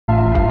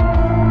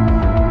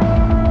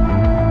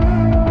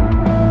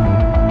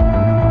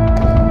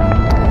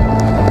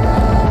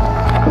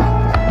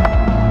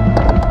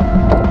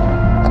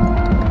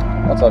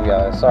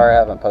guys. Sorry I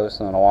haven't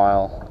posted in a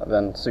while. I've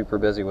been super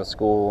busy with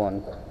school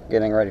and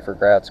getting ready for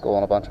grad school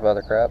and a bunch of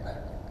other crap.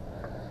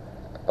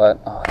 But,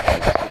 oh,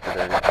 it's super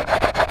dirty.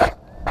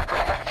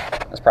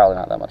 It's probably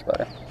not that much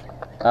better.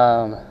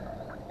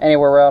 Anyway,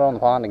 we're out on the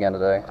pond again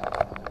today.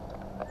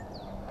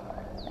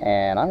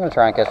 And I'm going to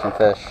try and catch some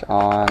fish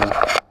on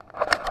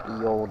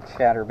the old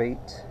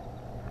chatterbait.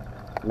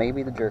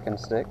 Maybe the jerkin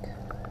stick.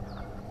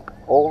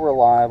 Old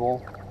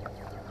reliable.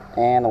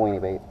 And the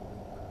weenie bait.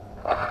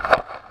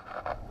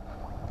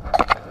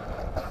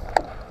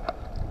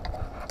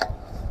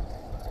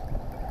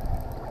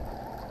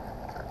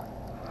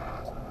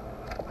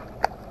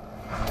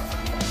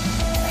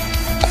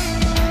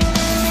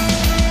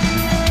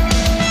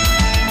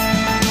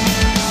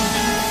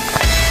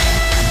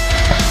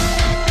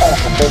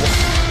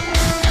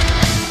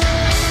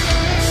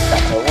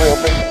 That's a real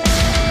big one.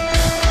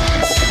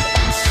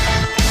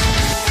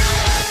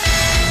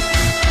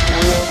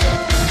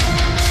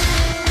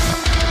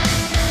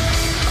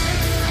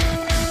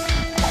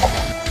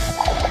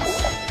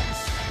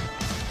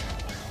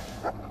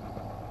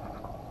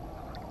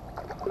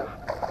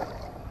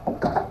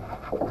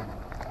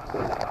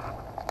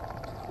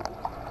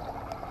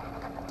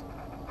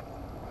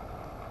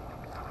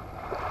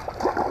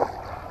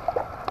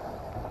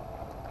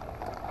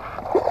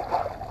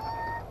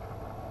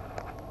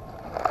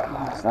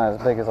 It's not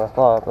as big as I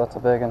thought, but that's a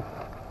big one.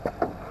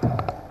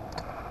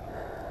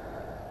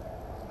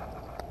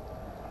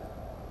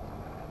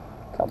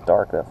 Look how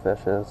dark that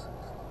fish is.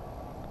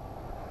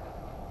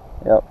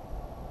 Yep.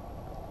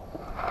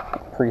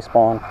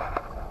 Pre-spawn.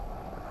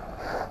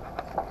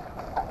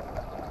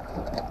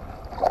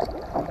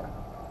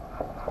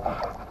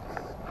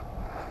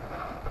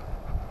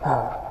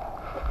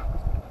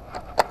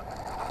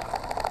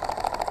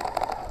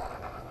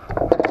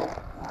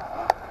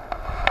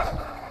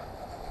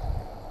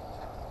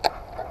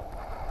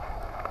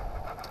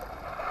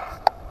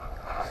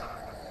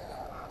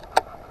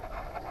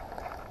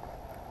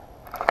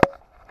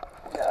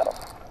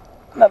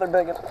 Another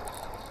big one.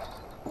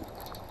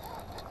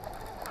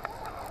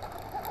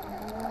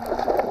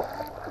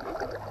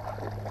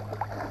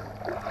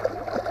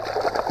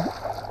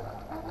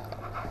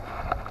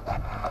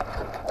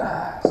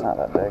 It's not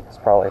that big. It's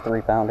probably a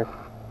 3-pounder.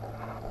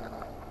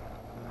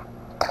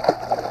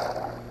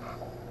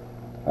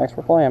 Thanks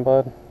for playing,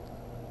 bud.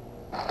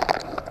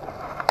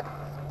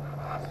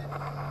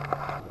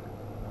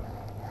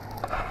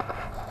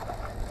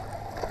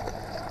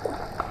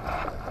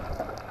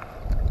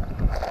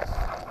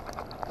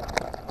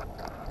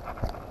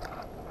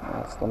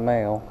 That's the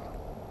male.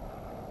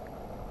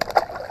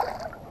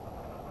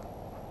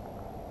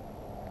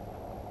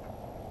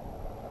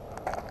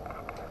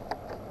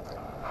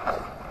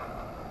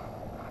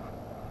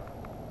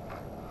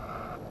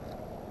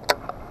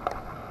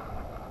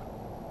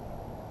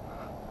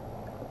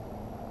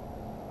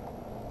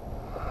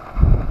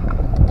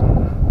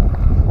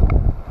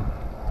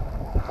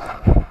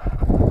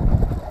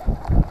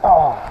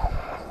 Oh.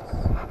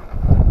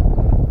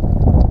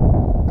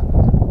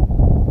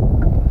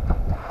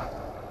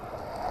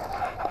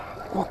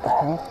 What the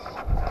hell?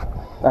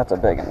 That's a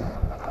big one.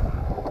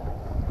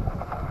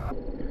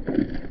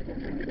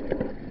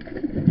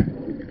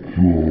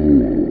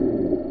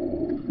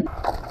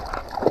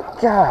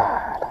 God.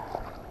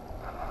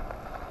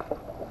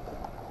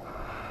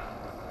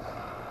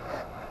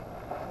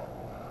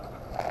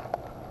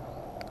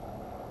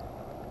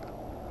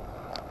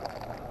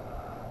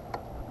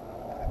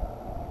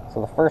 So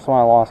the first one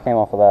I lost came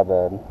off of that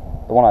bed.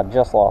 The one I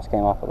just lost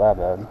came off of that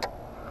bed.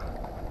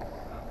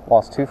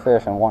 Lost 2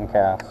 fish and 1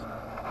 cast.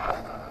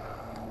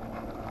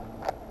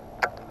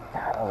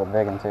 God, that was a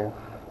big one too.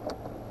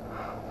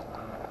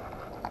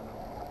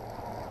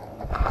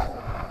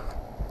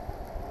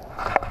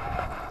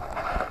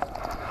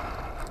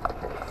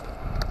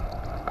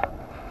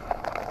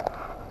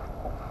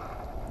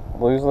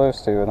 Lose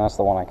those 2 and that's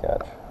the one I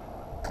catch.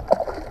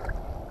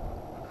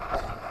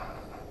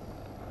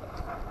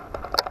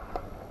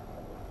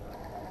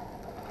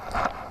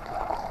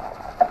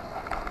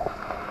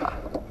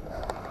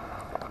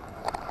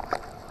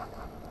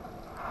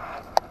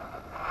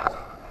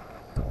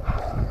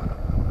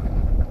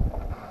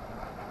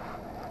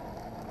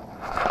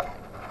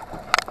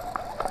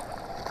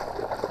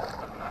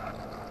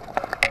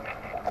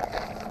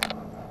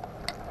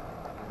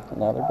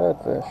 Another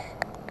bedfish.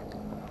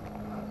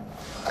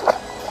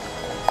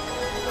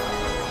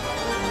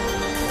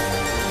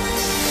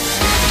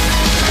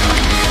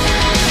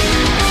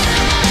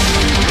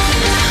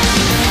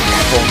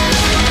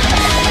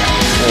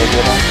 Really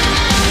good one.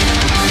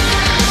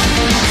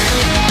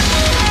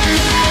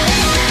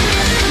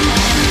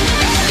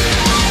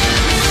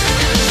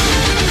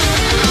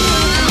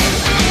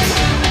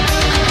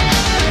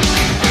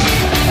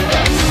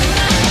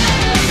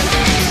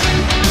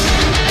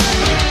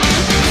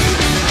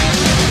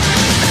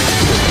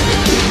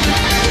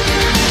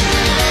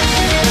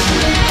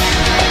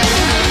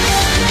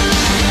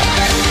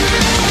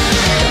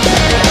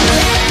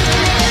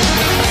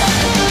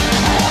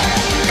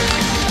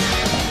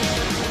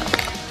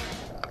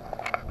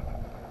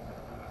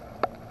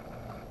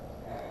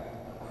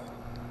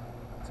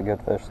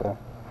 good fish though.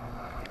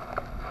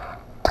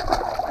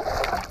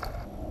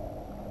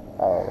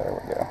 Oh, there we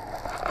go.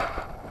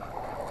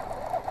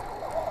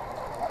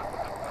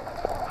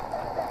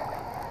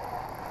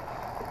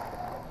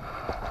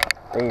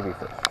 Baby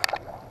fish.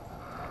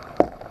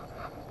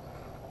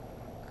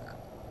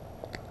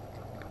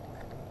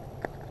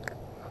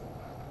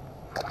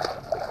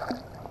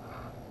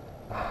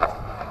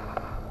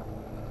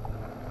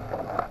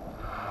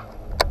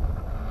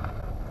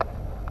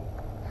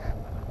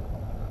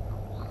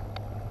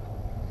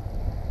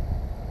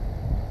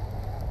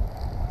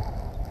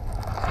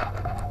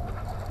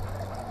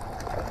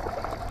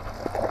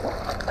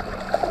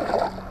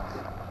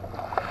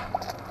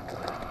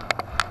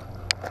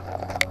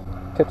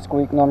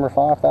 Pipsqueak number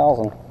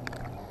 5,000.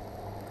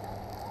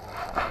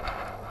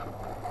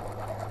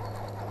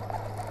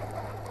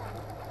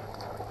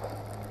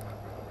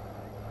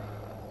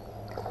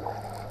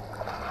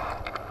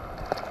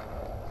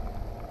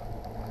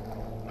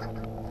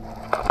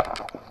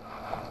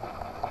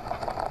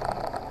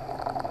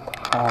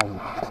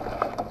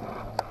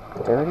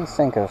 Dirty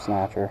Senko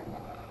snatcher.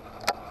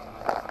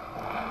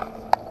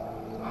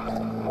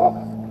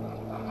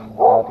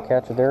 About to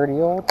catch a dirty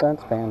old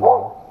fence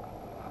panhandle.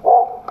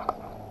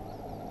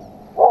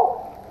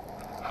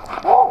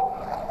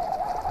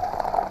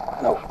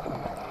 Nope.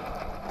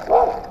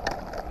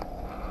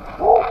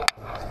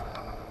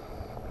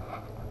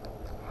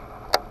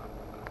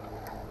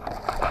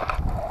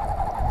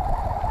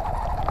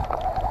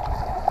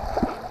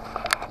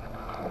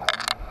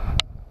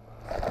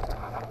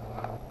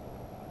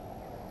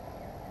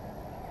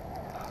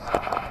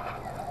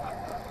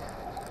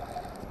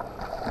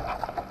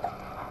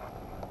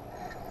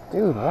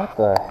 Dude, what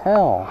the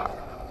hell?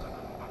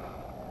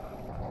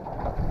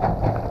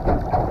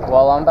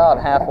 Well, I'm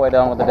about halfway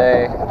done with the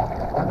day.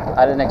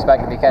 I didn't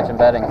expect to be catching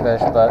bedding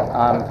fish, but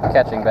I'm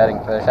catching bedding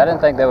fish. I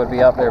didn't think they would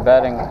be up there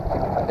bedding,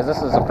 because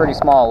this is a pretty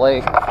small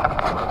lake.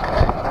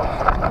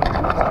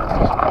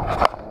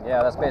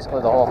 Yeah, that's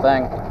basically the whole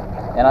thing.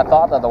 And I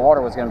thought that the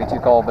water was going to be too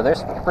cold, but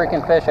there's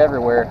freaking fish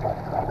everywhere.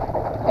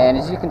 And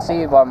as you can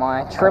see by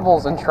my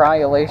tribbles and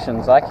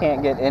triulations, I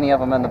can't get any of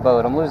them in the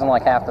boat. I'm losing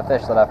like half the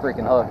fish that I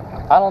freaking hooked.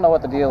 I don't know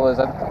what the deal is.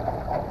 I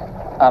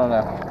don't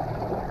know.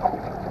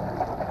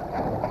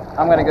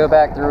 I'm going to go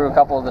back through a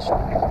couple of the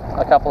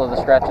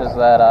stretches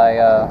that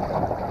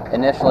I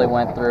initially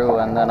went through,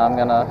 and then I'm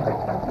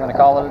gonna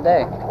call it a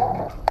day.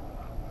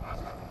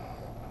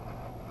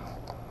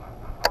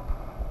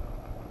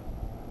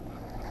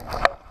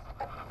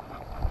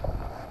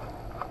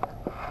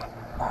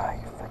 Ah,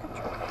 you freaking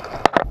jerk.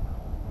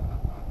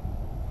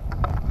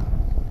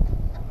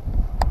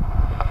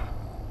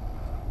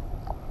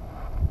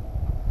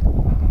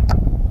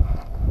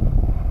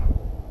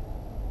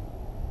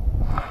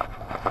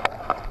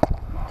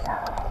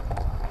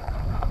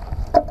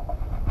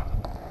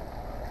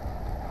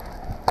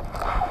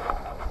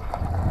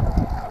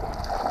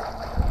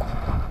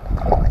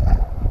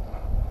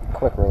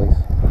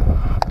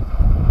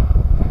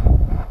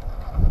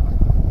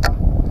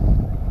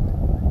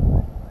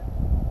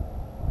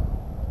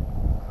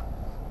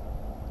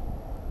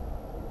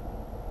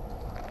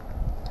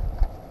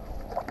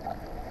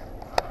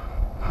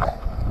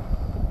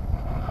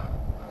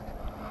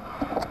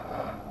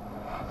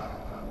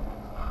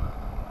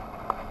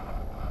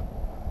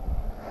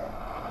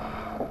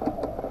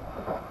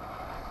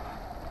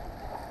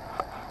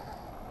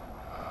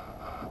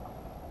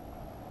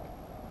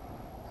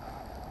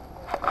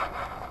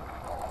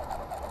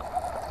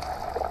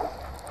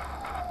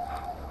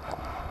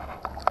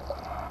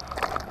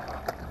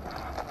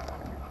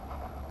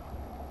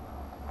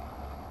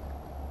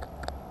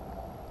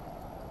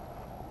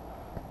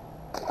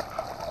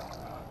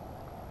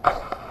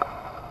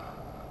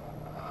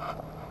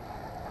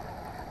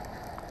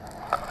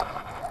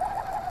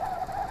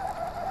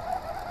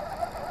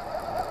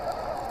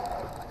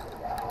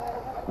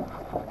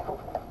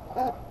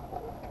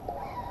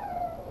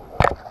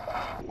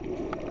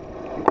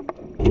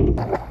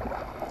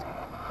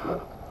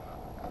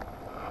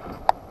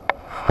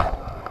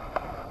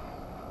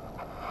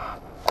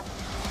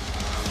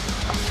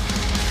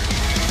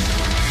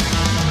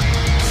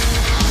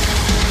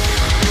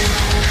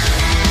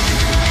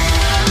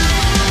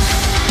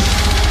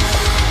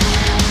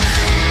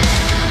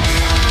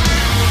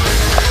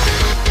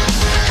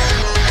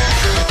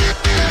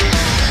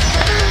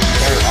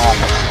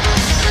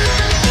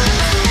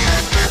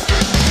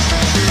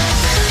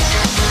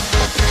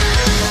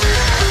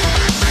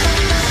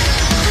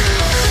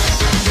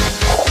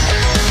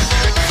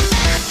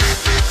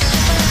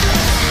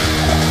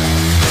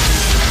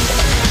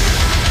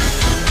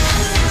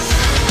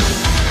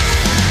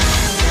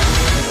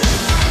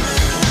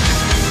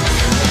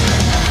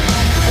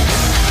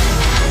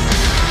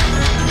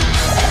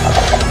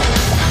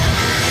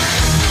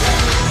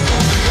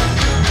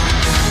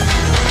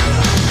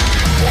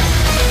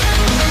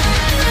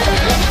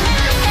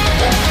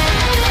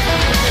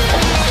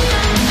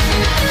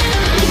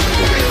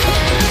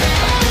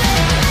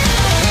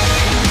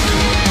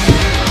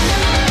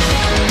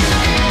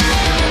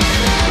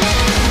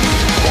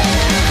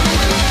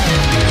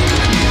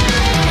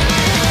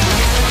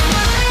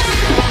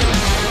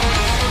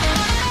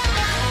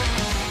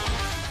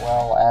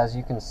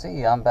 can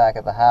see, I'm back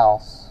at the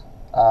house.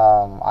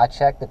 I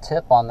checked the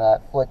tip on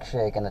that flick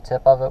shake and the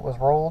tip of it was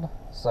rolled,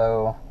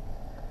 so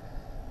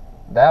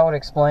that would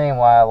explain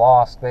why I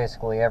lost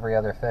basically every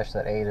other fish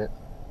that ate it.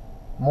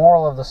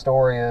 Moral of the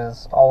story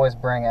is always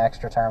bring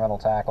extra terminal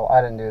tackle.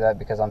 I didn't do that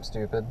because I'm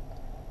stupid.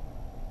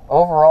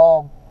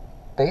 Overall,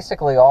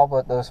 basically all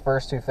but those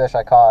first 2 fish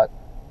I caught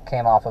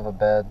came off of a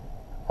bed.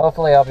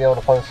 Hopefully I'll be able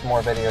to post some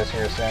more videos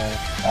here soon.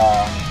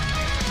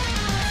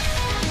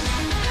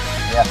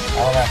 Yeah, I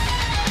don't know.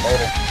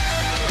 Later.